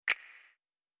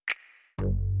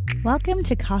Welcome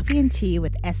to Coffee and Tea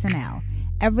with SNL.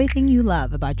 Everything you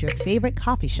love about your favorite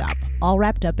coffee shop, all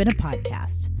wrapped up in a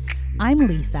podcast. I'm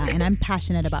Lisa, and I'm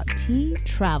passionate about tea,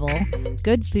 travel,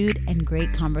 good food, and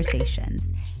great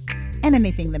conversations, and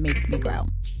anything that makes me grow.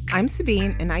 I'm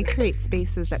Sabine, and I create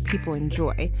spaces that people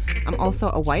enjoy. I'm also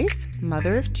a wife,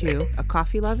 mother of two, a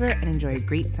coffee lover, and enjoy a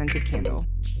great scented candle.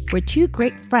 We're two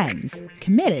great friends,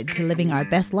 committed to living our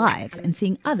best lives and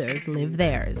seeing others live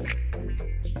theirs.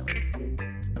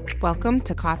 Welcome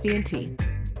to Coffee and Tea.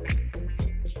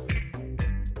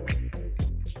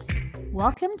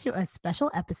 Welcome to a special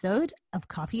episode of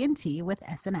Coffee and Tea with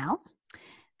SNL.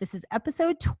 This is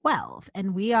episode 12,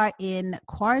 and we are in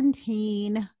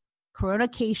quarantine,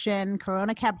 coronacation,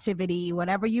 corona captivity,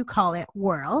 whatever you call it,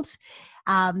 world.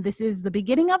 This is the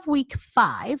beginning of week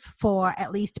 5 for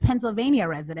at least Pennsylvania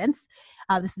residents.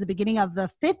 This is the beginning of the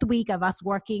 5th week of us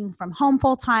working from home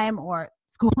full time or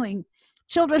schooling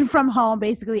children from home.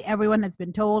 Basically, everyone has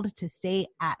been told to stay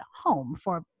at home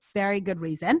for very good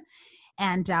reason.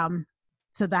 And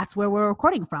so that's where we're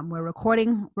recording from. We're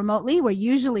recording remotely. We're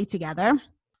usually together,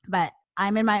 but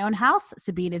I'm in my own house.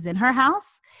 Sabine is in her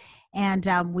house. And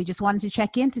we just wanted to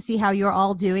check in to see how you're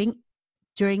all doing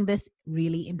during this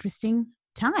really interesting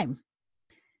time.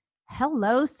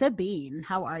 Hello, Sabine.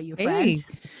 How are you, friend?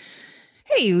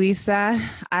 Hey, Lisa.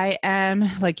 I am,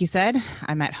 like you said,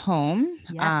 I'm at home.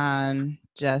 Yes.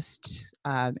 Just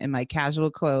in my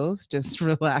casual clothes, just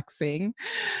relaxing.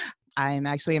 I'm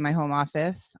actually in my home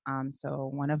office. So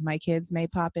one of my kids may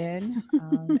pop in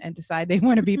and decide they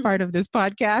want to be part of this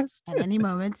podcast. At any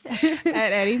moment.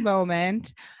 At any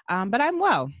moment. But I'm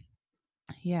well.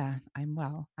 Yeah, I'm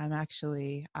well. I'm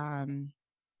actually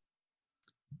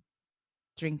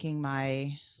drinking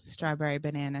my strawberry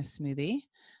banana smoothie.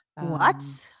 What?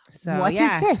 So what is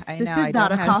this? I This know, is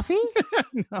not a coffee?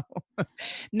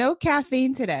 No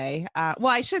caffeine today. Well,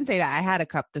 I shouldn't say that. I had a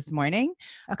cup this morning.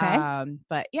 Okay.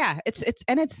 But yeah, it's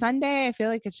Sunday. I feel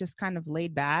like it's just kind of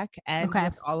laid back, and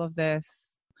with all of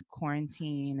this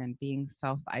quarantine and being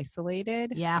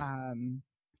self-isolated.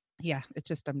 It's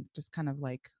just, I'm just kind of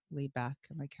like laid back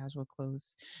in my casual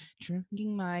clothes,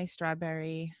 drinking my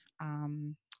strawberry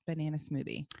banana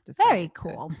smoothie. Very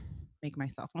cool. Make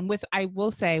myself. And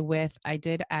I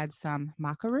did add some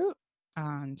maca root,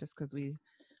 just because we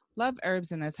love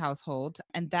herbs in this household,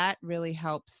 and that really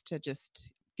helps to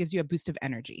just gives you a boost of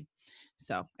energy.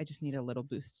 So I just need a little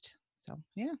boost. So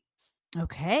yeah.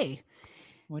 Okay.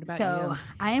 What about you?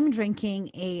 I am drinking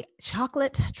a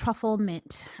chocolate truffle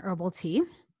mint herbal tea.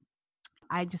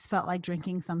 I just felt like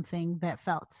drinking something that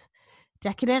felt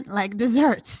decadent, like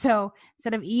dessert. So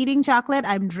instead of eating chocolate,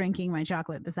 I'm drinking my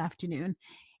chocolate this afternoon.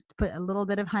 Put a little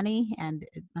bit of honey, and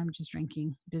I'm just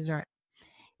drinking dessert.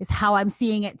 Is how I'm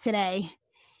seeing it today.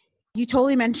 You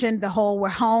totally mentioned the whole we're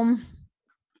home.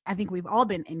 I think we've all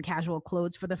been in casual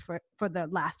clothes for the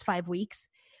last 5 weeks.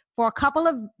 For a couple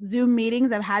of Zoom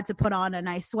meetings, I've had to put on a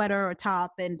nice sweater or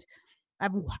top, and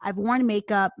I've worn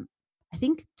makeup, I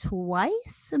think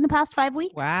twice in the past 5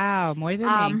 weeks. Wow, more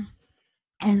than me.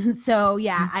 And so,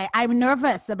 I'm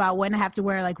nervous about when I have to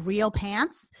wear like real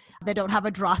pants that don't have a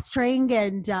drawstring.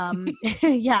 And so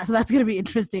that's going to be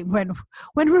interesting when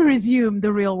we resume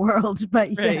the real world. But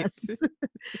right. Yes,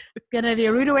 it's going to be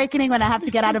a rude awakening when I have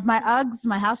to get out of my Uggs,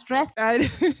 my house dress.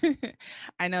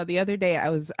 I know the other day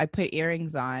I put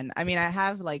earrings on. I mean, I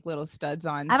have like little studs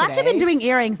on. I've actually been doing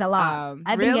earrings a lot.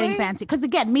 I've been getting fancy because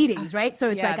again, meetings, right? So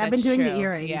it's like I've been doing the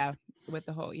earrings. Yeah. With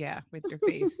the whole, with your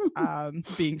face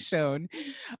being shown.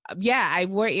 I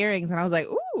wore earrings and I was like,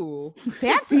 ooh,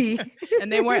 fancy.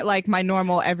 And they weren't like my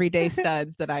normal everyday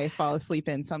studs that I fall asleep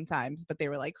in sometimes, but they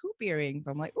were like hoop earrings.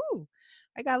 I'm like, ooh,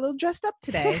 I got a little dressed up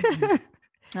today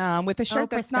with a shirt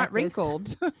that's not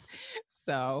wrinkled.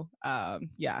 So,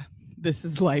 this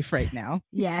is life right now.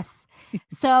 Yes.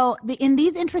 So in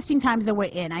these interesting times that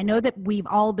we're in, I know that we've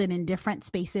all been in different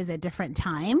spaces at different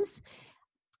times.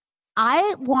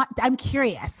 I'm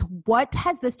curious, what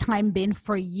has this time been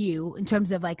for you in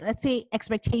terms of like, let's say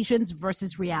expectations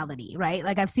versus reality, right?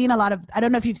 Like I've seen I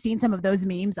don't know if you've seen some of those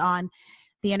memes on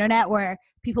the internet where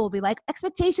people will be like,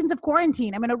 expectations of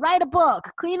quarantine. I'm going to write a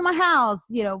book, clean my house,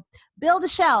 build a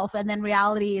shelf. And then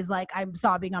reality is like, I'm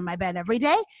sobbing on my bed every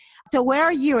day. So where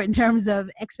are you in terms of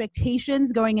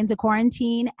expectations going into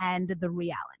quarantine and the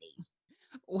reality?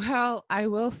 Well, I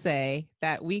will say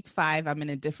that week 5, I'm in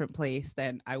a different place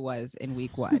than I was in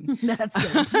week 1.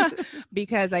 That's good.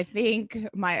 Because I think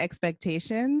my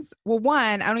expectations, well,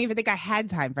 one, I don't even think I had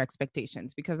time for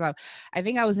expectations because I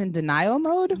think I was in denial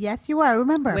mode. Yes, you were.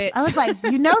 Remember, I was like,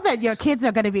 you know that your kids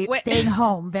are going to be staying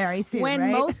home very soon, when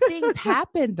right? most things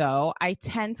happen, though, I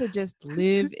tend to just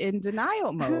live in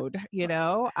denial mode, you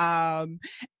know?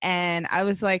 And I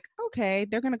was like, okay,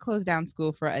 they're going to close down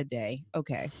school for a day.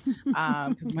 Okay.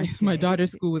 Because my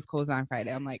daughter's school was closed on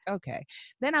Friday. I'm like, okay.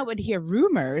 Then I would hear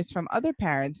rumors from other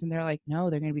parents and they're like,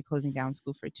 no, they're going to be closing down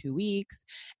school for 2 weeks.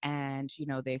 And, you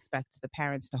know, they expect the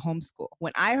parents to homeschool.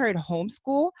 When I heard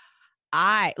homeschool,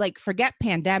 I forget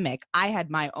pandemic. I had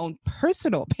my own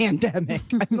personal pandemic.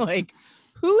 I'm like,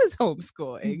 who is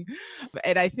homeschooling?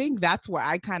 And I think that's where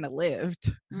I kind of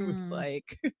lived. It was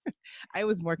like, I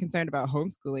was more concerned about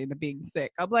homeschooling than being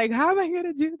sick. I'm like, how am I going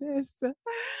to do this?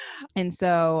 And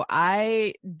so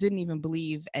I didn't even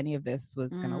believe any of this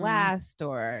was going to last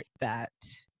or that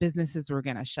businesses were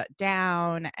going to shut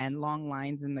down and long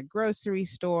lines in the grocery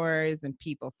stores and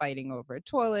people fighting over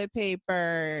toilet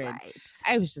paper. Right.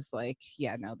 I was just like,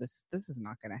 yeah, no, this is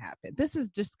not going to happen. This is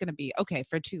just going to be okay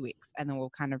for 2 weeks and then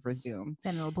we'll kind of resume.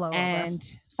 Then it'll blow over. And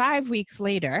 5 weeks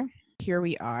later, here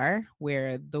we are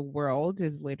where the world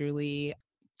is literally,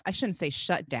 I shouldn't say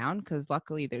shut down because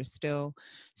luckily there's still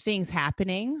things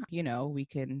happening. You know, we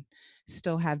can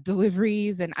still have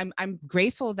deliveries and I'm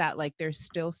grateful that there's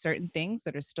still certain things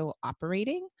that are still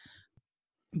operating.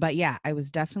 But yeah, I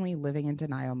was definitely living in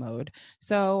denial mode.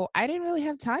 So I didn't really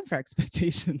have time for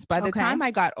expectations. By the time I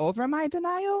got over my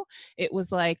denial, it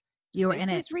was like, you were in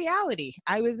it. It's reality.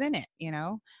 I was in it, you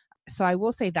know? So I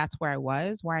will say that's where I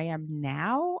was. Where I am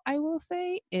now, I will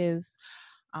say is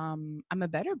I'm a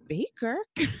better baker.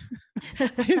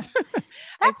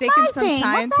 I've taken some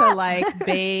time to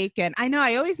bake. And I know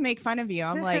I always make fun of you.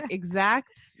 I'm like,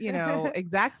 exact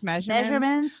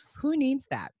measurements. Who needs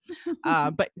that?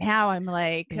 But now I'm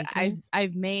like,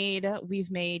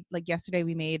 we've made, like yesterday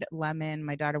we made lemon.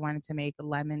 My daughter wanted to make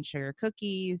lemon sugar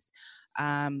cookies.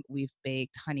 We've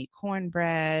baked honey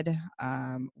cornbread.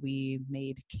 We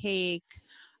made cake.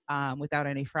 Without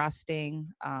any frosting.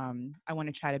 I want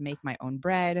to try to make my own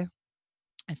bread.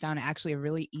 I found actually a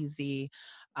really easy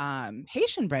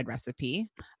Haitian bread recipe.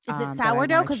 Is it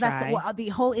sourdough? Because that's the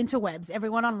whole interwebs,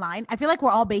 everyone online. I feel like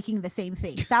we're all baking the same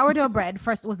thing. Sourdough bread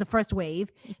was the first wave.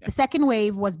 The second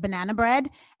wave was banana bread.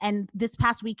 And this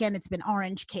past weekend, it's been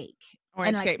orange cake.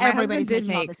 Orange cake. My husband did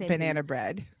make banana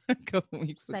bread a couple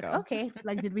weeks ago. Okay.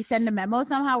 It's did we send a memo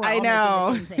somehow? I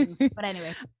know. Making the same things. But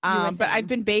anyway. But I've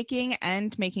been baking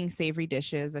and making savory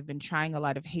dishes. I've been trying a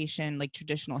lot of Haitian,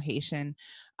 traditional Haitian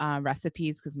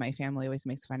recipes because my family always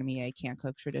makes fun of me. I can't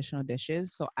cook traditional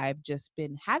dishes. So I've just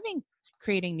been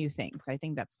creating new things. I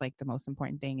think that's the most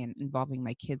important thing and involving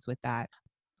my kids with that.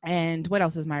 And what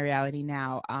else is my reality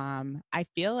now? I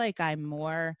feel like I'm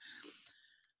more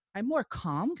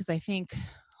calm because I think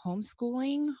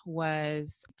homeschooling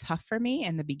was tough for me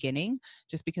in the beginning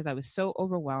just because I was so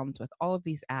overwhelmed with all of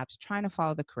these apps trying to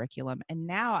follow the curriculum. And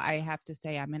now I have to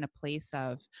say I'm in a place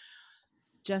of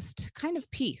just kind of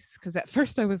peace because at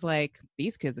first I was like,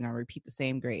 these kids are going to repeat the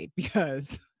same grade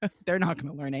because they're not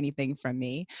going to learn anything from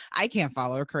me. I can't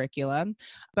follow a curriculum.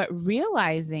 But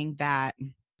realizing that,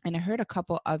 and I heard a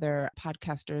couple other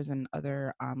podcasters and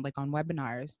other on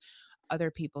webinars,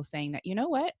 other people saying that, you know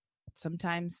what,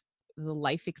 sometimes the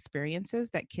life experiences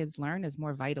that kids learn is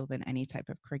more vital than any type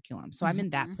of curriculum. So I'm in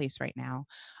that place right now.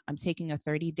 I'm taking a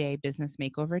 30-day business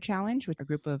makeover challenge with a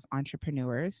group of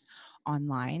entrepreneurs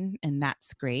online, and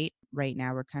that's great. Right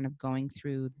now, we're kind of going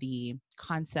through the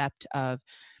concept of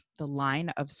the line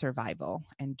of survival.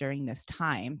 And during this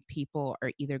time, people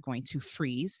are either going to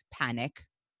freeze, panic,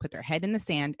 put their head in the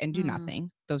sand and do nothing.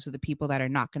 Those are the people that are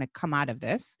not going to come out of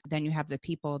this. Then you have the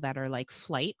people that are like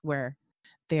flight, where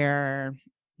they're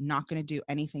not going to do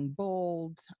anything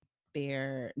bold.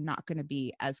 They're not going to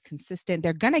be as consistent.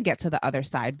 They're going to get to the other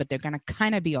side, but they're going to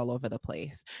kind of be all over the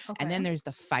place. Okay. And then there's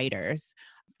the fighters,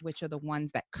 which are the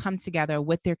ones that come together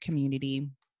with their community.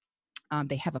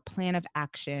 They have a plan of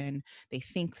action. They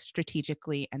think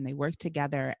strategically and they work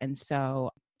together. And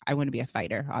so I want to be a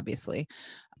fighter, obviously.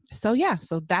 So yeah,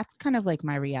 so that's kind of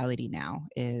my reality now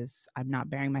is I'm not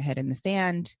burying my head in the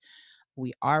sand.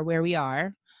 We are where we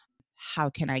are.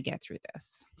 How can I get through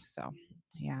this? So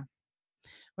yeah.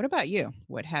 What about you?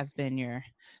 What have been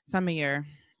some of your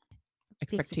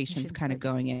expectations kind of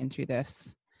going in through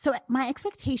this? So my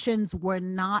expectations were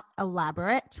not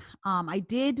elaborate.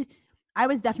 I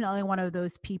was definitely one of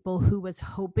those people who was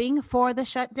hoping for the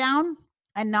shutdown,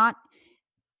 and not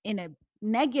in a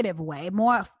negative way,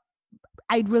 more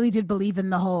I really did believe in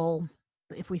the whole,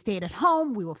 if we stayed at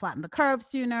home, we will flatten the curve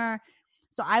sooner.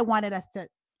 So I wanted us to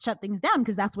shut things down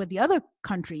because that's what the other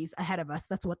countries ahead of us,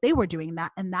 that's what they were doing,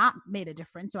 and that made a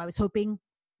difference. So I was hoping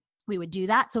we would do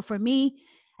that. So for me,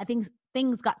 I think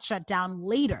things got shut down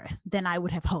later than I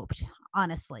would have hoped,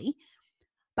 honestly.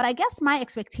 But I guess my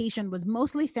expectation was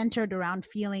mostly centered around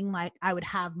feeling like I would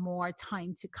have more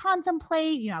time to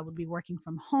contemplate. I would be working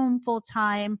from home full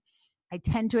time. I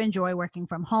tend to enjoy working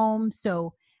from home.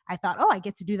 So I thought, I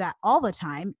get to do that all the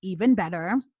time, even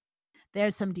better.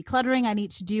 There's some decluttering I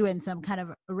need to do and some kind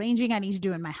of arranging I need to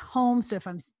do in my home. So if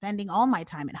I'm spending all my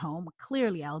time at home,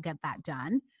 clearly I'll get that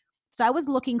done. So I was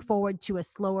looking forward to a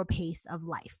slower pace of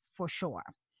life for sure.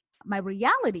 My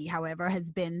reality, however,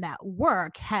 has been that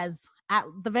work has at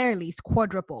the very least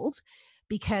quadrupled,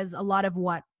 because a lot of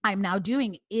what I'm now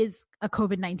doing is a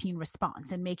COVID-19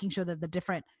 response and making sure that the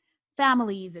different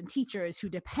families and teachers who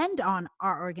depend on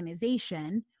our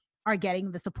organization are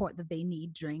getting the support that they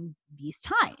need during these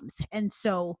times. And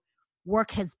so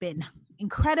work has been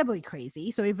incredibly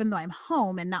crazy. So even though I'm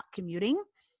home and not commuting,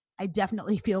 I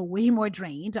definitely feel way more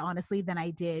drained, honestly, than I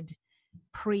did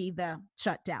pre the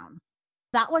shutdown.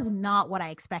 That was not what I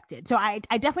expected. So I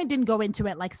definitely didn't go into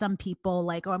it like some people,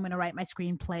 like, I'm going to write my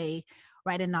screenplay,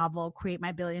 write a novel, create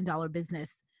my $1 billion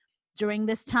business during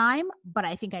this time. But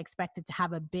I think I expected to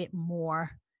have a bit more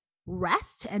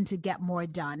rest and to get more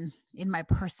done in my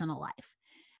personal life.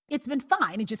 It's been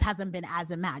fine. It just hasn't been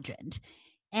as imagined.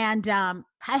 And I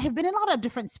have been in a lot of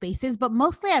different spaces, but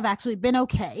mostly I've actually been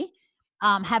okay.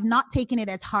 Have not taken it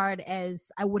as hard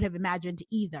as I would have imagined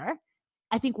either.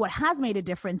 I think what has made a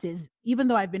difference is, even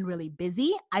though I've been really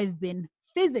busy, I've been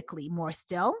physically more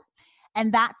still.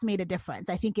 And that's made a difference.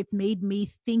 I think it's made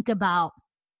me think about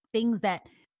things that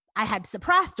I had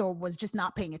suppressed or was just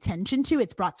not paying attention to.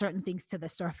 It's brought certain things to the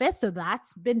surface. So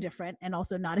that's been different and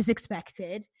also not as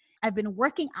expected. I've been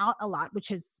working out a lot, which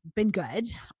has been good.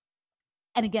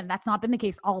 And again, that's not been the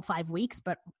case all 5 weeks,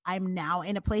 but I'm now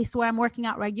in a place where I'm working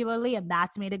out regularly, and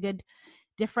that's made a good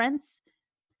difference.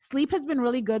 Sleep has been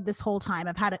really good this whole time.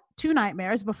 I've had 2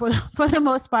 nightmares, but for the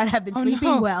most part, I've been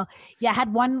sleeping well. Yeah, I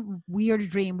had one weird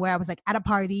dream where I was like at a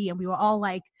party and we were all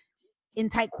like in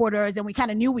tight quarters, and we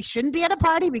kind of knew we shouldn't be at a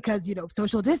party because,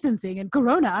 social distancing and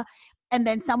Corona. And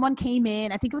then someone came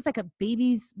in, I think it was like a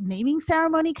baby's naming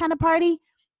ceremony kind of party.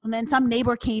 And then some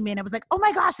neighbor came in and was like, "Oh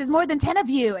my gosh, there's more than 10 of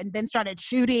you," and then started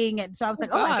shooting. And so I was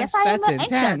like, I guess I am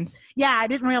anxious. Yeah, I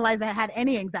didn't realize I had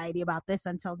any anxiety about this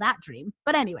until that dream.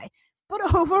 But anyway,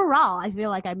 overall, I feel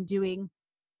like I'm doing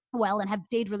well and have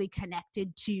stayed really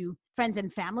connected to friends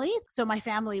and family. So my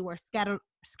family were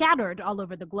scattered all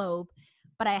over the globe,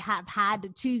 but I have had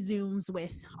 2 Zooms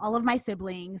with all of my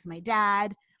siblings, my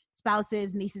dad,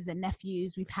 spouses, nieces, and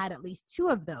nephews. We've had at least 2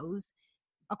 of those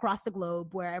across the globe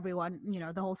where everyone,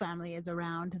 the whole family is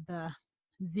around the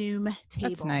Zoom table.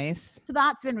 That's nice. So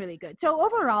that's been really good. So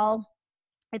overall,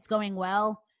 it's going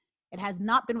well. It has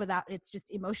not been without its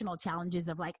just emotional challenges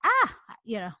of like,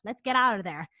 let's get out of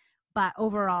there. But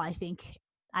overall, I think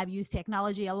I've used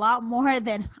technology a lot more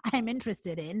than I'm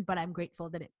interested in, but I'm grateful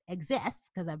that it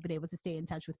exists because I've been able to stay in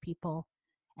touch with people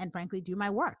and frankly do my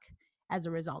work as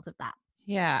a result of that.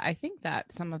 Yeah, I think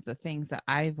that some of the things that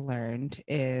I've learned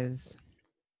is,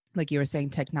 like you were saying,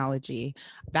 technology.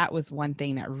 That was one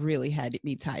thing that really had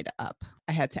me tied up.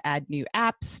 I had to add new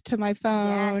apps to my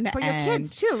phone. Yes, for your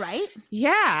kids too, right?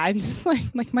 Yeah, I'm just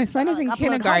like my son is in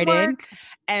kindergarten, homework.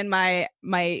 And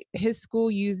his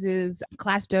school uses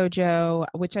ClassDojo,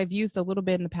 which I've used a little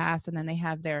bit in the past, and then they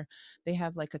have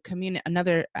like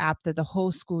another app that the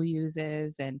whole school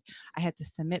uses, and I had to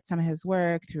submit some of his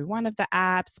work through one of the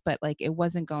apps, but like it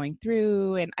wasn't going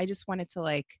through, and I just wanted to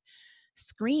like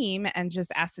scream and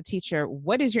just ask the teacher,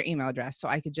 what is your email address? So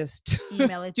I could just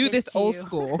email it do this old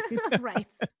school. Right.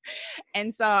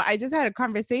 And so I just had a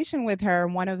conversation with her,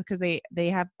 because they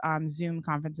have Zoom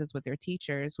conferences with their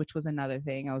teachers, which was another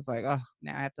thing. I was like, oh,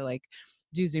 now I have to like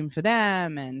do Zoom for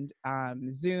them, and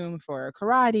Zoom for a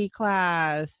karate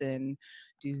class, and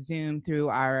do Zoom through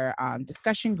our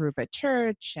discussion group at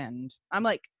church. And I'm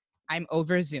like, I'm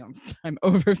over Zoom. I'm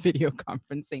over video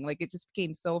conferencing. Like, it just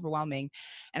became so overwhelming.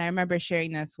 And I remember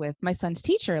sharing this with my son's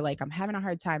teacher, like, I'm having a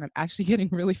hard time. I'm actually getting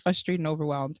really frustrated and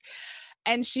overwhelmed.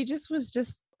 And she just was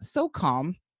just so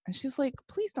calm. And she was like,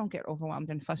 please don't get overwhelmed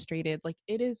and frustrated. Like,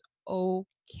 it is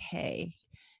okay.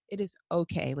 It is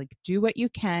okay. Like, do what you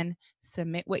can,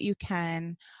 submit what you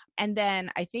can. And then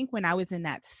I think when I was in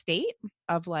that state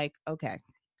of like, okay,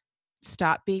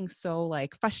 stop being so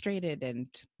like frustrated and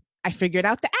I figured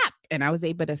out the app and I was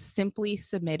able to simply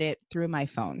submit it through my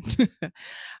phone.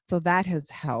 So that has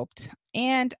helped.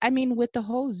 And I mean, with the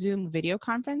whole Zoom video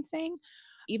conferencing,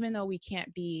 even though we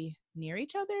can't be near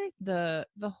each other, the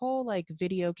whole like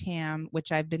video cam,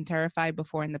 which I've been terrified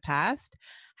before in the past,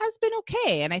 has been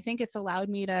okay. And I think it's allowed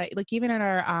me to, like, even in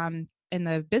our in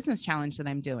the business challenge that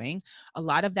I'm doing, a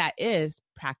lot of that is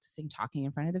practicing talking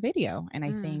in front of the video. And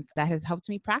I think that has helped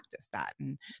me practice that.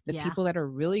 And the people that are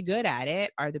really good at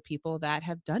it are the people that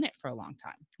have done it for a long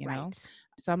time, you know?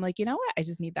 So I'm like, you know what? I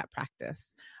just need that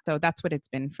practice. So that's what it's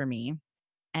been for me.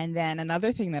 And then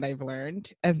another thing that I've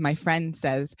learned, as my friend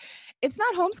says, it's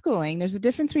not homeschooling. There's a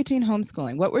difference between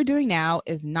homeschooling. What we're doing now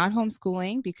is not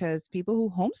homeschooling, because people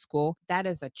who homeschool, that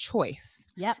is a choice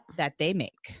that they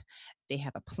make. They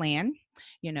have a plan,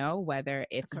 you know, whether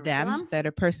it's them that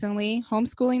are personally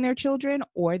homeschooling their children,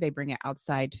 or they bring an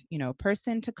outside, you know,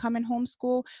 person to come and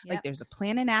homeschool. Like there's a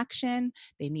plan in action.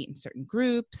 They meet in certain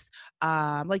groups.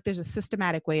 Like there's a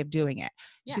systematic way of doing it.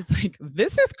 She's like,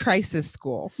 this is crisis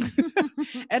school.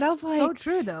 And I'm like, so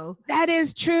true though. That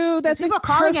is true. That's people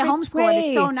calling it homeschool. And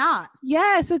it's so not.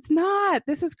 Yes, it's not.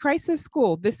 This is crisis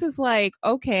school. This is like,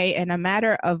 okay, in a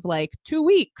matter of like 2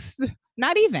 weeks,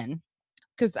 not even.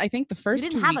 Because I think the first 2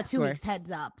 weeks we didn't have a 2 weeks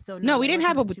heads up. So no, we didn't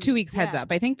have a 2 weeks heads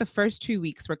up. I think the first 2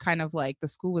 weeks were kind of like, the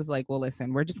school was like, well,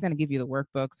 listen, we're just going to give you the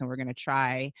workbooks and we're going to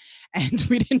try. And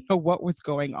we didn't know what was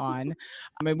going on.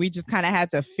 I mean, we just kind of had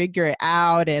to figure it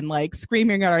out, and like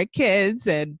screaming at our kids.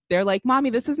 And they're like, Mommy,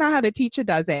 this is not how the teacher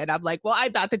does it. And I'm like, well,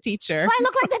 I'm not the teacher. Do I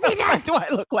look like the teacher? Do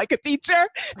I look like a teacher?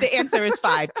 The answer is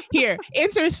 5. Here,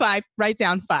 answer is 5. Write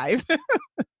down 5.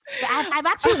 I've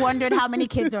actually wondered how many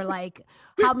kids are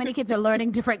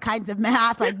learning different kinds of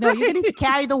math. Like, no, you're going to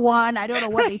carry the one. I don't know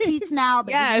what they teach now,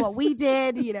 but this is what we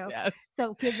did, you know.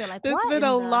 So kids are like, there's been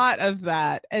a lot of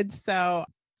that. And so,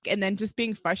 and then just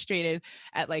being frustrated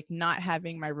at like not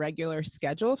having my regular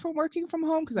schedule from working from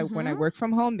home. Because when I work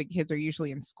from home, the kids are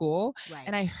usually in school.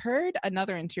 And I heard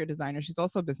another interior designer, she's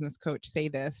also a business coach, say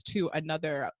this to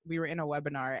another, we were in a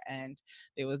webinar and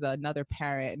there was another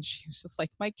parent, and she was just like,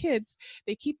 my kids,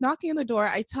 they keep knocking on the door.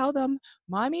 I tell them,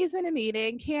 Mommy's in a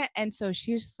meeting, can't. And so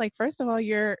she's just like, first of all,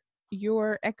 you're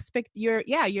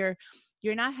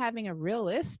not having a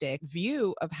realistic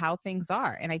view of how things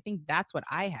are. And I think that's what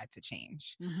I had to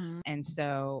change. And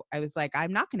so I was like,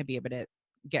 I'm not going to be able to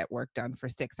get work done for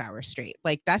 6 hours straight.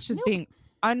 Like that's just being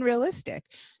unrealistic.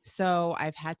 So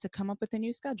I've had to come up with a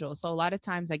new schedule. So a lot of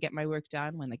times I get my work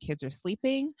done when the kids are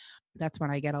sleeping. That's when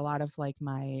I get a lot of like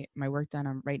my work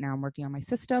done. Right now I'm working on my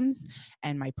systems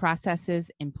and my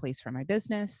processes in place for my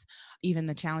business. Even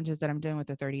the challenges that I'm doing with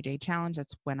the 30-day challenge,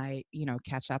 that's when I, you know,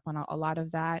 catch up on a lot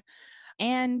of that.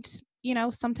 And, you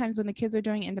know, sometimes when the kids are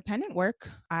doing independent work,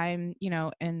 I'm, you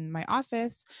know, in my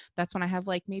office, that's when I have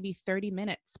like maybe 30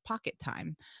 minutes pocket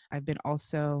time. I've been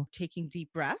also taking deep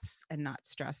breaths and not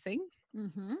stressing.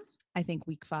 I think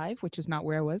week 5, which is not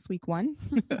where I was week 1.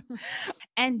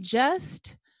 And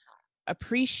just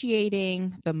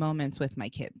appreciating the moments with my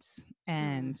kids,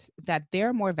 and that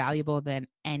they're more valuable than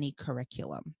any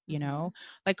curriculum, you know,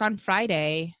 like on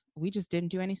Friday, we just didn't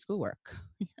do any schoolwork.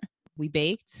 We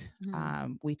baked,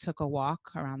 we took a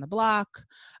walk around the block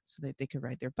so that they could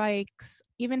ride their bikes,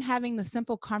 even having the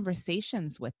simple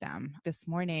conversations with them. This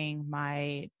morning,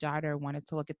 my daughter wanted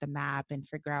to look at the map and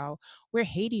figure out where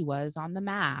Haiti was on the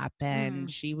map. And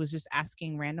she was just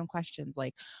asking random questions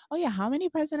like, oh yeah, how many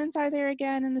presidents are there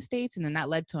again in the States? And then that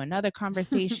led to another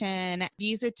conversation.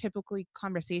 These are typically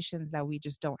conversations that we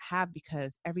just don't have,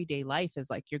 because everyday life is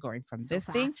like, you're going from so this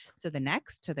fast thing to the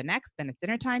next, then it's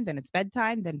dinner time, then it's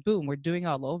bedtime, then boom, we're doing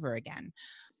all over again.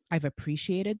 I've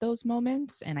appreciated those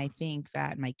moments, and I think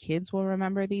that my kids will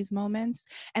remember these moments,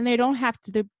 and they don't have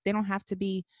to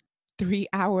be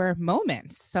 3-hour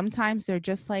moments. Sometimes they're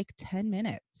just like 10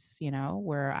 minutes, you know,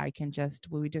 where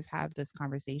we just have this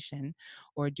conversation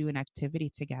or do an activity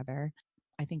together.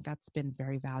 I think that's been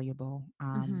very valuable.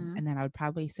 And then I would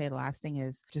probably say the last thing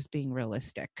is just being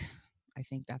realistic. I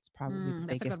think that's probably the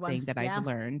biggest thing that I've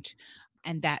learned.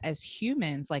 And that as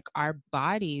humans, like our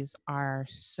bodies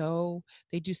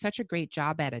they do such a great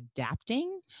job at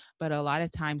adapting, but a lot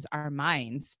of times our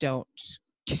minds don't.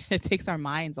 It takes our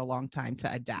minds a long time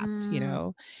to adapt, you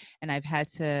know? And I've had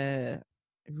to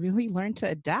really learn to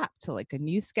adapt to like a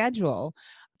new schedule,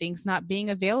 things not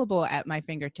being available at my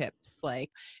fingertips. Like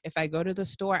if I go to the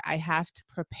store, I have to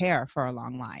prepare for a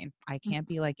long line. I can't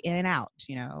be like in and out,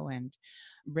 you know, and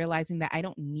realizing that I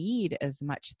don't need as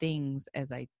much things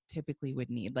as I typically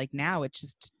would need. Like now it's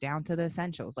just down to the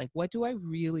essentials. Like what do I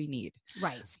really need?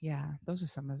 Right. Yeah. Those are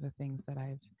some of the things that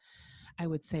I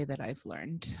would say that I've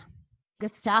learned.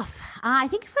 Good stuff. I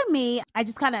think for me, I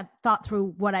just kind of thought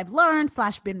through what I've learned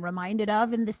 / been reminded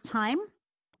of in this time.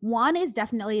 One is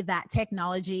definitely that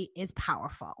technology is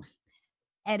powerful,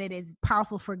 and it is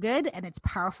powerful for good and it's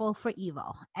powerful for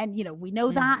evil. And, we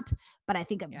know that, but I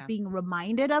think being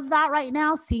reminded of that right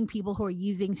now, seeing people who are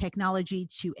using technology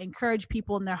to encourage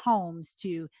people in their homes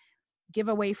to give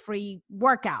away free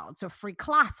workouts or free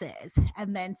classes,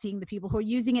 and then seeing the people who are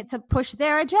using it to push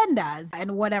their agendas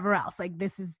and whatever else. Like,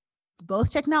 this is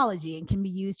both technology and can be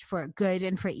used for good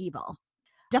and for evil.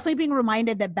 Definitely being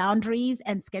reminded that boundaries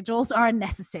and schedules are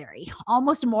necessary,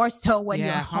 almost more so when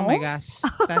you're home. Oh my gosh,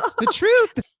 that's the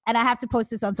truth. And I have to post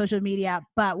this on social media,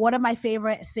 but one of my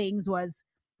favorite things was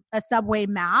a subway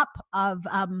map of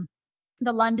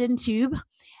the London Tube.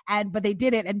 But they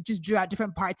did it and just drew out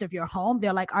different parts of your home.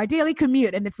 They're like, our daily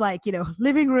commute. And it's like,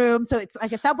 living room. So it's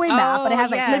like a subway map, but it has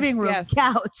like living room,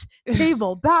 couch,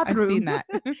 table, bathroom. I've seen that.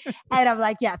 And I'm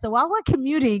like, so while we're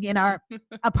commuting in our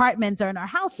apartments or in our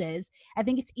houses, I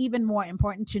think it's even more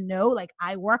important to know, like,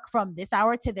 I work from this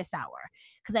hour to this hour.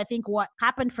 Because I think what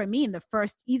happened for me in the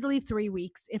first easily 3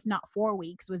 weeks, if not 4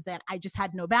 weeks, was that I just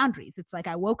had no boundaries. It's like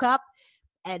I woke up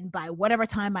and by whatever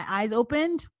time my eyes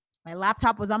opened, my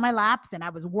laptop was on my laps and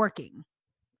I was working.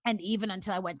 And even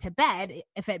until I went to bed,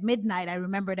 if at midnight I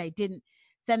remembered I didn't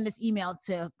send this email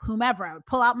to whomever, I would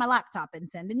pull out my laptop and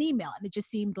send an email. And it just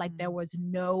seemed like there was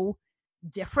no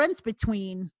difference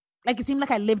between, like, it seemed like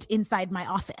I lived inside my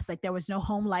office. Like, there was no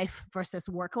home life versus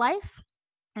work life.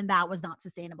 And that was not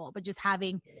sustainable. But just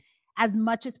having as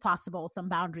much as possible some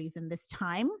boundaries in this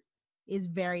time is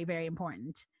very, very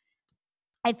important.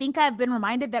 I think I've been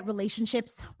reminded that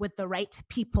relationships with the right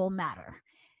people matter.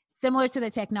 Similar to the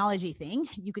technology thing,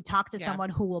 you could talk to someone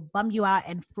who will bum you out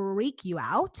and freak you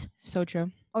out. So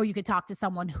true. Or you could talk to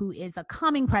someone who is a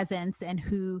calming presence and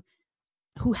who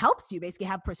helps you basically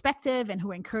have perspective and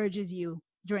who encourages you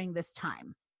during this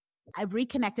time. I've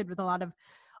reconnected with a lot of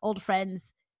old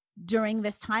friends during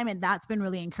this time, and that's been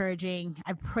really encouraging.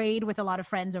 I've prayed with a lot of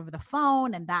friends over the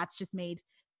phone, and that's just made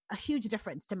a huge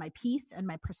difference to my peace and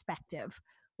my perspective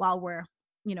while we're,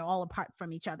 all apart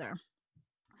from each other.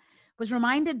 Was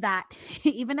reminded that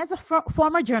even as a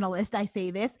former journalist, I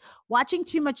say this, watching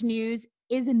too much news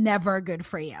is never good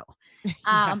for you.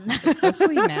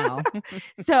 Especially now.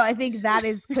 So I think that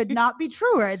could not be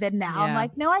truer than now. Yeah. I'm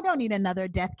like, no, I don't need another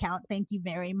death count. Thank you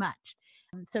very much.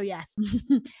 So yes,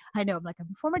 I know I'm like, I'm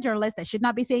a former journalist. I should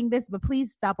not be saying this, but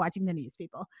please stop watching the news,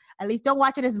 people. At least don't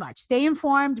watch it as much. Stay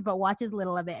informed, but watch as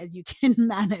little of it as you can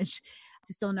manage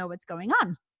to still know what's going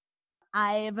on.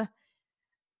 I've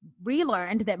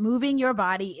relearned that moving your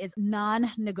body is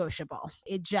non-negotiable.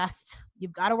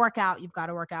 You've got to work out, you've got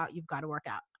to work out, you've got to work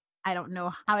out. I don't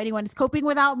know how anyone is coping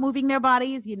without moving their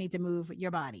bodies. You need to move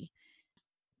your body.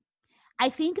 I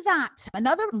think that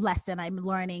another lesson I'm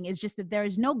learning is just that there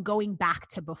is no going back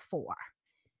to before.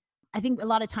 I think a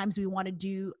lot of times we want to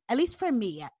do, at least for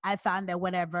me, I found that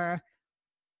whenever,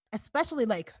 especially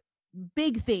like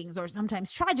big things or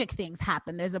sometimes tragic things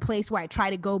happen, there's a place where I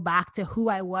try to go back to who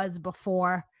I was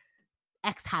before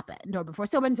X happened or before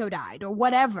so-and-so died or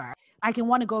whatever. I can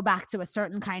want to go back to a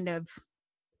certain kind of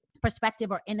perspective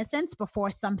or innocence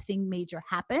before something major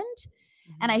happened.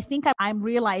 Mm-hmm. And I think I'm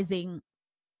realizing,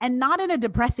 and not in a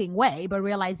depressing way, but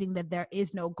realizing that there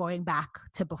is no going back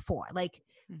to before. Like,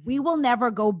 we will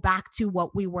never go back to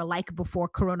what we were like before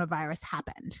coronavirus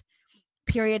happened.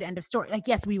 Period. End of story. Like,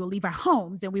 yes, we will leave our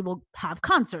homes and we will have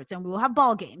concerts and we will have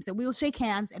ball games and we will shake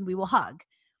hands and we will hug.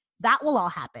 That will all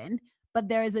happen. But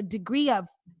there is a degree of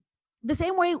the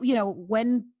same way,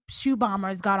 when shoe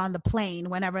bombers got on the plane,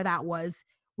 whenever that was,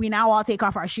 we now all take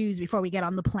off our shoes before we get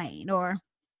on the plane, or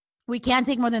we can't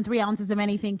take more than 3 ounces of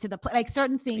anything to the plane. Like,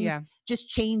 certain things just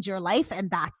change your life, and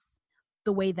that's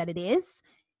the way that it is.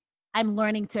 I'm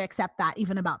learning to accept that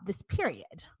even about this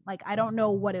period. Like, I don't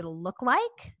know what it'll look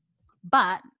like,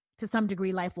 but to some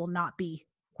degree, life will not be,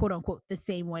 quote unquote, the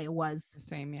same way it was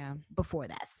before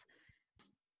this.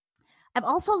 I've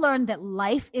also learned that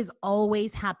life is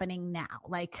always happening now.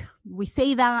 Like, we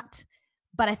say that,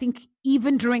 but I think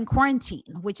even during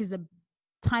quarantine, which is a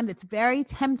time that's very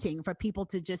tempting for people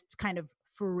to just kind of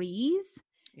freeze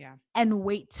and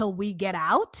wait till we get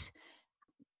out.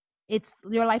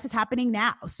 Your life is happening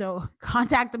now. So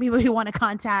contact the people you want to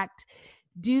contact,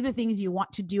 do the things you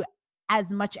want to do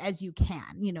as much as you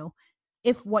can.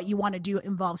 If what you want to do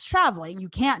involves traveling, you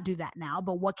can't do that now,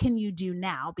 but what can you do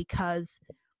now? Because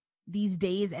these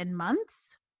days and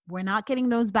months, we're not getting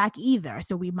those back either.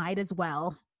 So we might as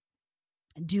well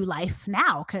do life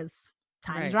now because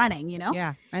time's running,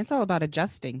 Yeah. And it's all about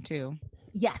adjusting too.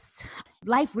 Yes.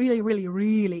 life really, really,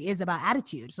 really is about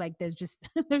attitudes. Like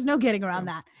there's no getting around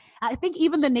that. I think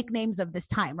even the nicknames of this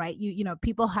time, right? You know,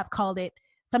 people have called it,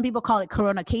 some people call it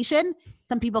coronacation.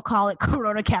 Some people call it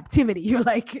corona captivity. You're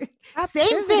like,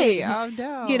 same thing. Oh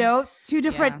no. You know, two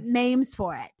different names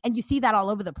for it. And you see that all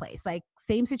over the place. Like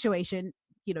same situation,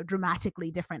 you know,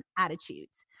 dramatically different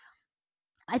attitudes.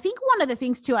 I think one of the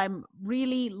things too, I'm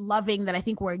really loving that I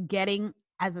think we're getting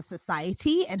as a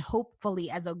society and hopefully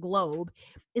as a globe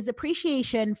is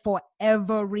appreciation for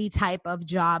every type of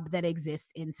job that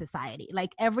exists in society.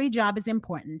 Like every job is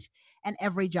important and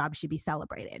every job should be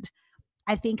celebrated.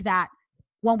 I think that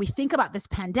when we think about this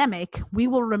pandemic, we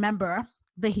will remember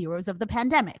the heroes of the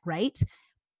pandemic, right?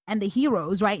 And the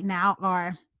heroes right now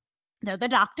they're the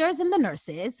doctors and the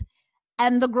nurses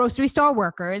and the grocery store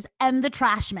workers and the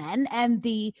trash men and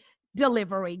the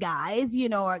delivery guys, you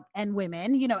know, and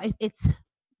women. You know, it's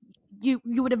you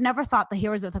would have never thought the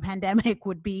heroes of the pandemic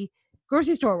would be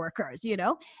grocery store workers, you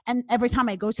know? And every time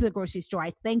I go to the grocery store,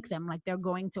 I thank them like they're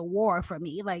going to war for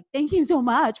me. Like, thank you so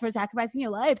much for sacrificing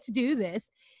your life to do this.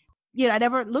 You know, I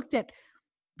never looked at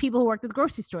people who worked at the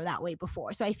grocery store that way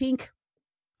before. So I think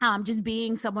just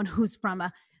being someone who's from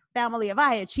a family of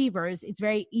high achievers, it's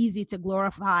very easy to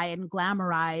glorify and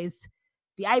glamorize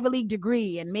the Ivy League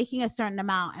degree and making a certain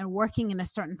amount and working in a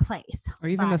certain place. Or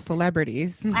even the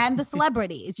celebrities. And the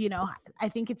celebrities, you know, I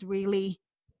think it's really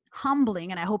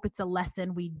humbling, and I hope it's a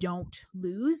lesson we don't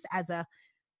lose as a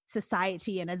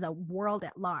society and as a world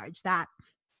at large, that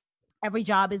every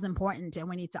job is important and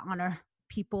we need to honor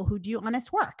people who do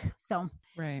honest work. So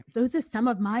right, those are some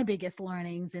of my biggest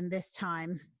learnings in this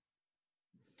time.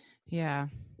 Yeah,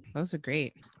 those are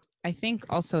great. I think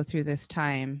also through this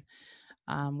time,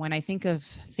 when I think of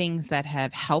things that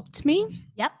have helped me,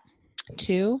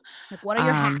 too. Like, what are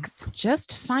your hacks?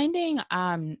 Just finding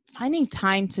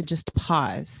time to just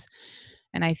pause.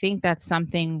 And I think that's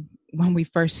something when we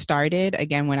first started,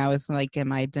 again, when I was like in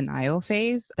my denial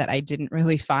phase, that I didn't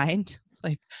really find. It's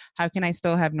like, how can I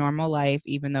still have normal life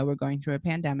even though we're going through a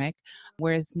pandemic?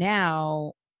 Whereas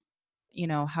now, you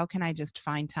know, how can I just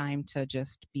find time to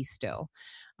just be still?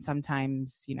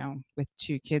 Sometimes, you know, with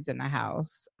 2 kids in the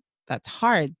house, that's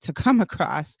hard to come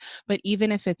across. But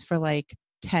even if it's for like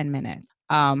 10 minutes.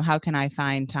 How can I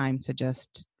find time to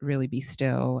just really be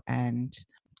still and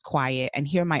quiet and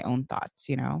hear my own thoughts,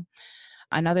 you know?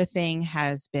 Another thing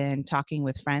has been talking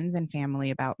with friends and family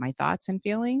about my thoughts and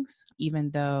feelings, even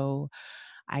though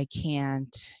I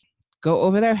can't go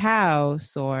over their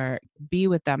house or be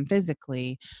with them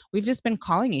physically. We've just been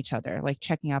calling each other, like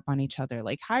checking up on each other.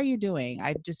 Like, how are you doing?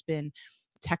 I've just been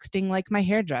texting like my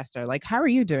hairdresser, like, how are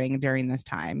you doing during this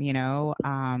time, you know?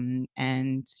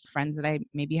 And friends that I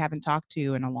maybe haven't talked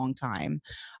to in a long time.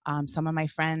 Some of my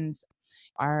friends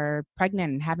are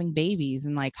pregnant and having babies,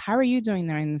 and like, how are you doing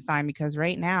during this time? Because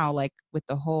right now, like with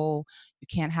the whole, you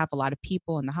can't have a lot of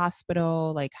people in the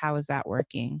hospital, like how is that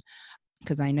working?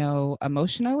 Because I know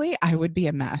emotionally I would be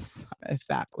a mess if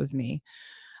that was me.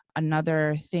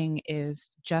 Another thing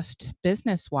is just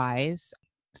business-wise,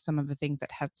 some of the things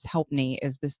that have helped me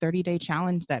is this 30-day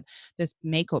challenge, that this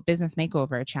business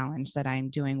makeover challenge that I'm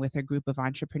doing with a group of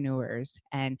entrepreneurs.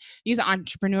 And these are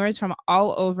entrepreneurs from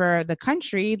all over the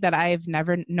country that I've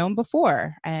never known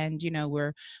before. And, you know,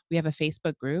 we have a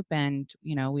Facebook group, and,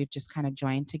 you know, we've just kind of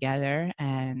joined together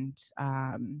and,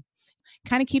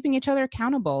 kind of keeping each other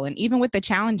accountable. And even with the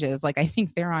challenges, like I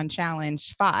think they're on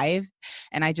challenge 5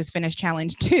 and I just finished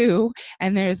challenge 2.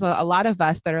 And there's a lot of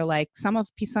us that are like, some of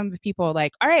the people are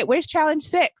like, all right, where's challenge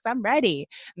 6? I'm ready.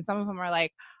 And some of them are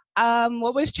like,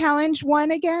 what was challenge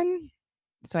 1 again?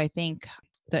 So I think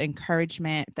the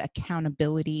encouragement, the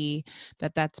accountability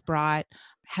that's brought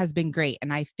has been great.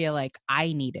 And I feel like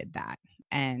I needed that.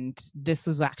 And this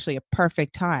was actually a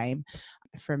perfect time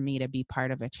for me to be part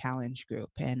of a challenge group.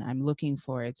 And I'm looking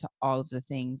forward to all of the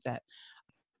things that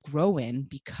grow in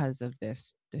because of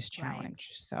this challenge.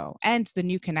 Right. So, and the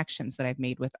new connections that I've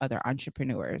made with other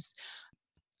entrepreneurs.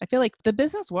 I feel like the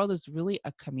business world is really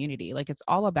a community. Like it's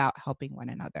all about helping one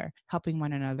another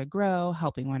grow,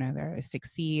 helping one another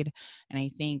succeed. And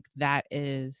I think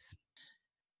that's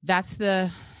the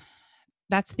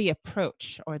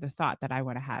approach or the thought that I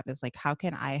want to have, is like, how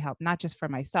can I help, not just for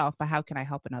myself, but how can I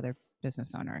help another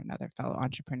business owner, another fellow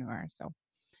entrepreneur? So,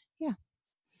 yeah.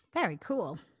 Very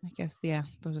cool. I guess, yeah,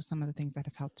 those are some of the things that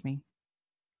have helped me.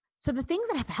 So the things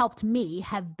that have helped me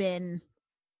have been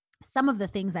some of the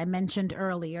things I mentioned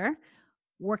earlier.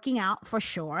 Working out for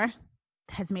sure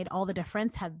has made all the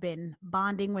difference. Have been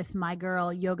bonding with my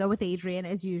girl, Yoga with Adrienne,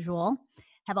 as usual.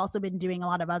 Have also been doing a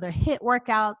lot of other HIIT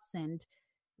workouts and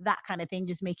that kind of thing,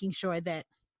 just making sure that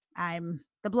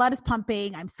The blood is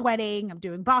pumping, I'm sweating, I'm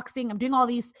doing boxing, I'm doing all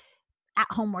these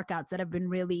at-home workouts that have been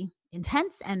really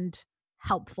intense and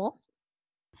helpful.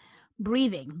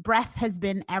 Breath has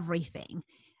been everything.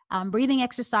 Breathing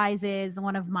exercises,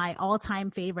 one of my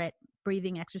all-time favorite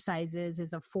breathing exercises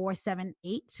is a 4-7-8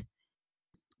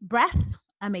 breath.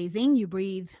 Amazing. You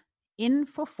breathe in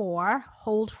for 4,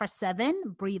 hold for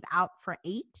 7, breathe out for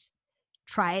 8.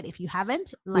 Try it if you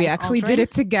haven't. We actually did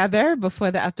it together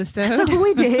before the episode.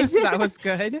 We did. That was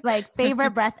good. Like,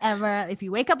 favorite breath ever. If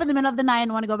you wake up in the middle of the night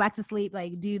and want to go back to sleep,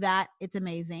 like, do that. It's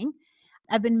amazing.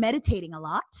 I've been meditating a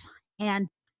lot, and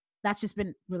that's just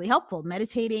been really helpful.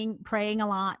 Meditating, praying a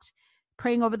lot,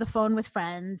 praying over the phone with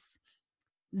friends.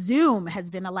 Zoom has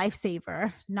been a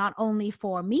lifesaver, not only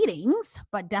for meetings,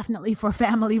 but definitely for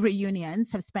family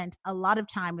reunions. Have spent a lot of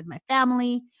time with my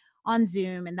family on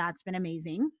Zoom, and that's been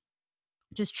amazing.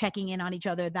 Just checking in on each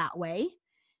other that way.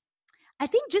 I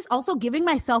think just also giving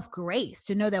myself grace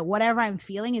to know that whatever I'm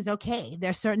feeling is okay.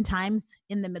 There's certain times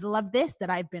in the middle of this that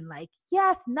I've been like,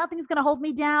 yes, nothing's going to hold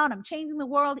me down. I'm changing the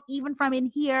world even from in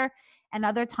here. And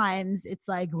other times it's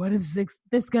like, what is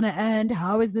this going to end?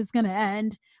 How is this going to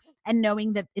end? And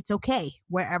knowing that it's okay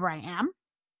wherever I am.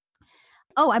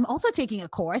 Oh, I'm also taking a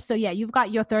course. So yeah, you've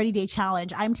got your 30-day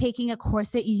challenge. I'm taking a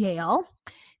course at Yale.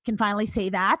 Can finally say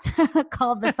that,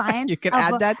 called The Science. You can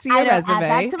add that to your resume. Add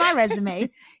that to my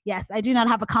resume. Yes, I do not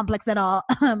have a complex at all.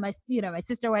 My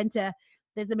sister went to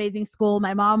this amazing school.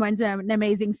 My mom went to an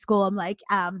amazing school. I'm like,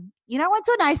 I went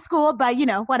to a nice school, but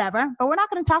whatever. But we're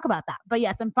not going to talk about that. But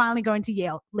yes, I'm finally going to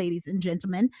Yale, ladies and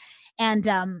gentlemen, and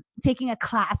taking a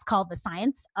class called The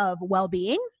Science of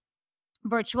Well-Being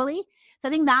virtually. So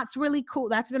I think that's really cool.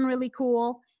 That's been really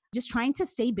cool. Just trying to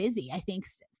stay busy. I think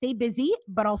stay busy,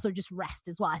 but also just rest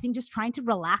as well. I think just trying to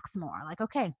relax more. Like,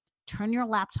 okay, turn your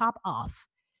laptop off,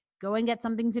 go and get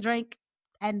something to drink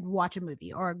and watch a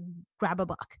movie or grab a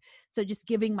book. So just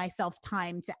giving myself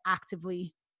time to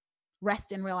actively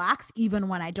rest and relax, even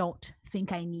when I don't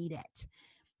think I need it.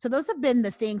 So those have been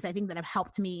the things I think that have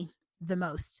helped me the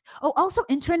most. Oh, also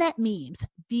internet memes.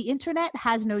 The internet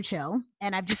has no chill.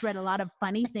 And I've just read a lot of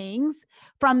funny things,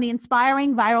 from the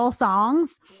inspiring viral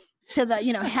songs to the,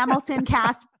 Hamilton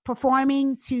cast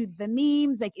performing, to the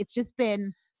memes. Like, it's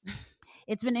been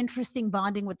interesting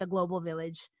bonding with the global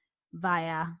village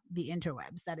via the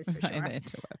interwebs. That is for sure. The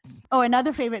interwebs. Oh,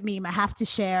 another favorite meme I have to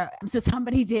share. So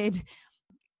somebody did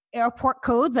airport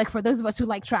codes, like for those of us who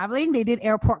like traveling, they did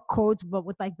airport codes, but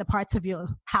with like the parts of your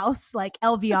house, like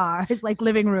LVR is like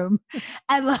living room,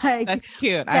 and like that's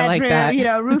cute. Bedroom, I like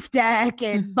that. Roof deck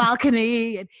and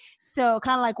balcony, and so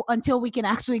kind of like until we can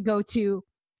actually go to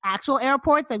actual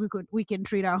airports, like we can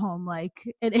treat our home like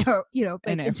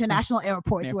international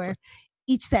airports where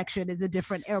each section is a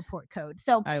different airport code.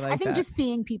 So I think just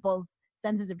seeing people's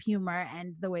senses of humor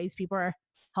and the ways people are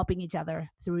helping each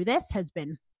other through this has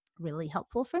been really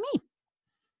helpful for me.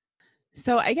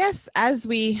 So I guess as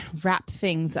we wrap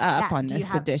things up on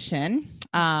this edition,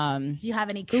 do you have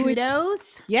any kudos?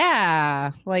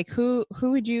 Like who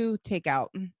would you take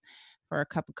out for a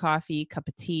cup of coffee, cup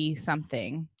of tea,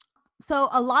 something? So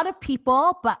a lot of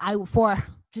people, but for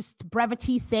just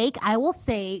brevity's sake, I will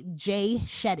say Jay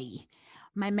Shetty.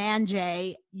 My man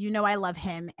Jay, I love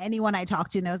him. Anyone I talk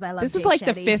to knows I love Jay Shetty. This is like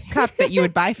the 5th cup that you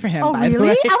would buy for him. Oh, by really? The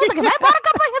way. I was like, have I bought a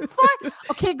cup for him before?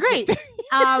 Okay, great.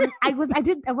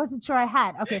 I wasn't sure I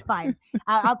had. Okay, fine.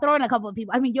 I'll throw in a couple of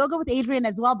people. I mean, Yoga with Adrienne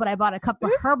as well, but I bought a cup for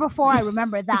her before. I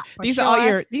remember that. These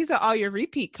are all your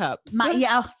repeat cups.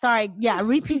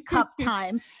 Repeat cup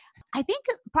time. I think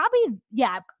probably,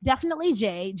 definitely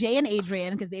Jay and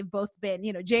Adrienne, because they've both been,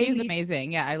 Jay. He's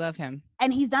amazing. Yeah, I love him.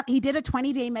 And he did a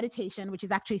 20-day meditation, which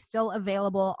is actually still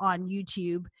available on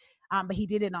YouTube. But he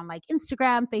did it on like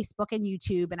Instagram, Facebook, and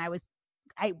YouTube. And I was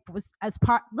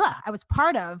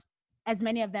part of as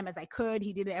many of them as I could.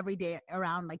 He did it every day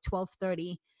around like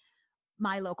 12:30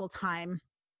 my local time.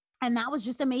 And that was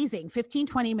just amazing.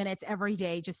 15-20 minutes every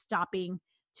day, just stopping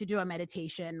to do a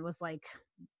meditation was like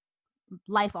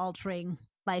life-altering,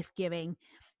 life-giving.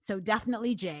 So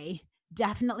definitely Jay,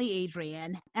 definitely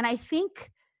Adrienne. And I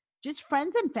think just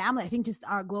friends and family, I think just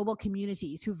our global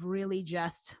communities who've really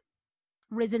just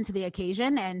risen to the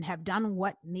occasion and have done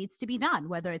what needs to be done,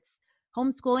 whether it's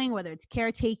homeschooling, whether it's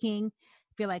caretaking.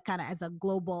 I feel like kind of as a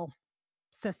global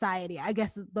society, I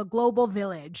guess the global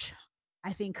village,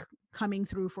 I think coming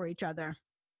through for each other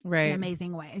in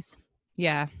amazing ways.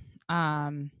 Yeah.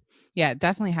 Yeah, it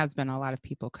definitely has been a lot of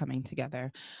people coming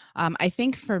together. I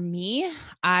think for me,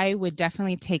 I would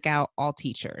definitely take out all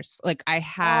teachers. Like I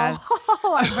have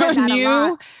a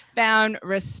newfound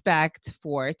respect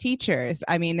for teachers.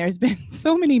 I mean, there's been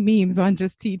so many memes on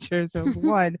just teachers. There was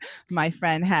one my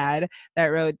friend had that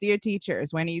wrote, "Dear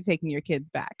teachers, when are you taking your kids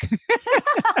back?"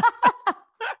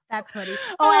 That's funny.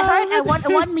 Oh, I heard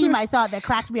one meme I saw that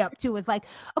cracked me up too was like,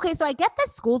 okay, so I get that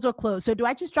schools are closed. So do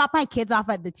I just drop my kids off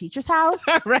at the teacher's house?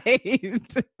 Right.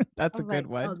 That's a good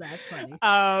one. Oh, that's funny.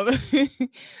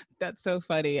 That's so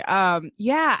funny.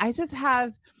 Yeah, I just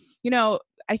have, I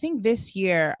think this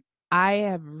year I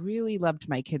have really loved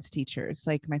my kids' teachers.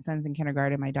 Like my son's in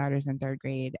kindergarten, my daughter's in 3rd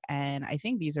grade. And I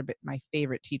think these are my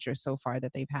favorite teachers so far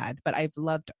that they've had, but I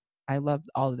loved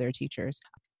all of their teachers.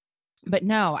 But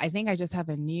no, I think I just have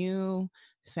a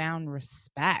newfound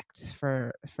respect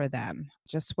for them,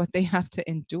 just what they have to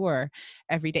endure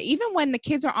every day. Even when the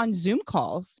kids are on Zoom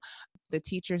calls, the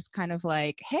teacher's kind of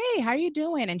like, "Hey, how are you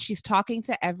doing?" And she's talking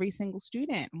to every single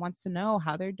student and wants to know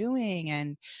how they're doing.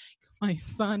 And my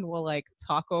son will like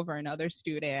talk over another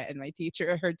student, and my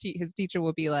teacher, his teacher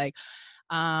will be like,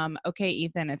 "Okay,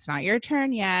 Ethan, it's not your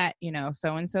turn yet.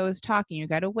 So-and-so is talking. You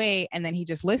got to wait." And then he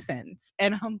just listens.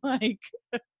 And I'm like,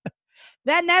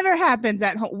 that never happens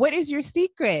at home. What is your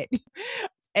secret?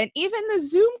 And even the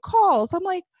Zoom calls, I'm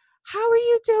like, how are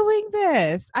you doing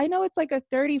this? I know it's like a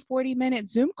 30, 40-minute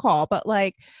Zoom call, but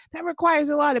like that requires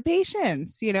a lot of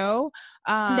patience,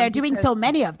 They're doing so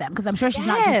many of them because I'm sure she's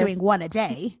not just doing one a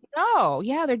day. No,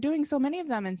 yeah, they're doing so many of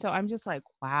them. And so I'm just like,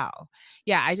 wow.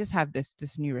 Yeah, I just have this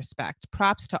new respect.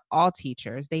 Props to all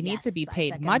teachers. They need to be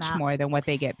paid much more than what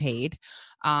they get paid.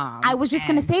 I was just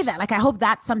going to say that. Like, I hope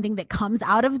that's something that comes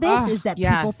out of this is that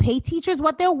people pay teachers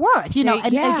what they're worth. And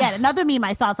again, another meme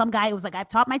I saw, some guy who was like, "I've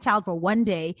taught my child for one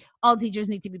day. All teachers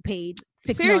need to be paid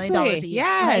 $6 million a year."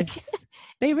 Yes,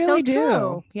 they really do.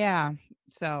 True. Yeah.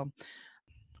 So,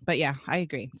 but yeah, I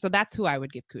agree. So that's who I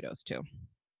would give kudos to.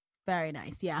 Very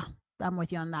nice. Yeah, I'm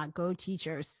with you on that. Go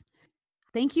teachers.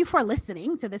 Thank you for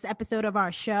listening to this episode of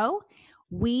our show.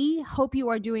 We hope you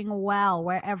are doing well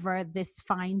wherever this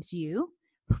finds you.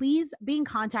 Please be in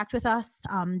contact with us.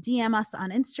 DM us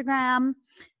on Instagram.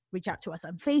 Reach out to us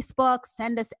on Facebook.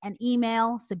 Send us an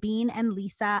email,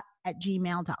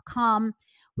 sabineandlisa@gmail.com.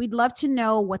 We'd love to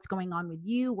know what's going on with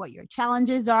you, what your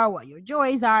challenges are, what your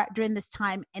joys are during this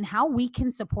time, and how we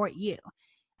can support you.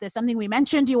 If there's something we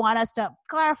mentioned you want us to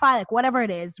clarify, like whatever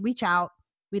it is, reach out.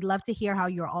 We'd love to hear how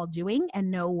you're all doing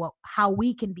and know how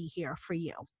we can be here for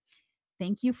you.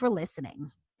 Thank you for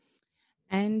listening.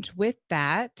 And with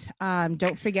that,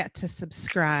 don't forget to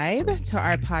subscribe to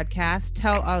our podcast.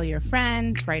 Tell all your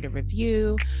friends, write a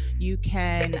review. You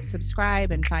can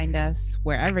subscribe and find us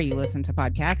wherever you listen to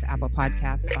podcasts, Apple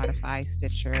Podcasts, Spotify,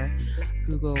 Stitcher,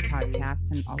 Google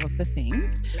Podcasts, and all of the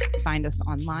things. Find us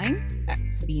online at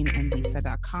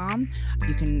sabineandlisa.com.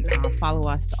 You can follow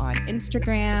us on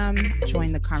Instagram,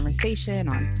 join the conversation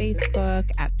on Facebook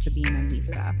at Sabine and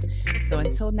Lisa. So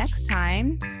until next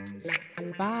time,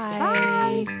 bye.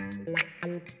 Bye.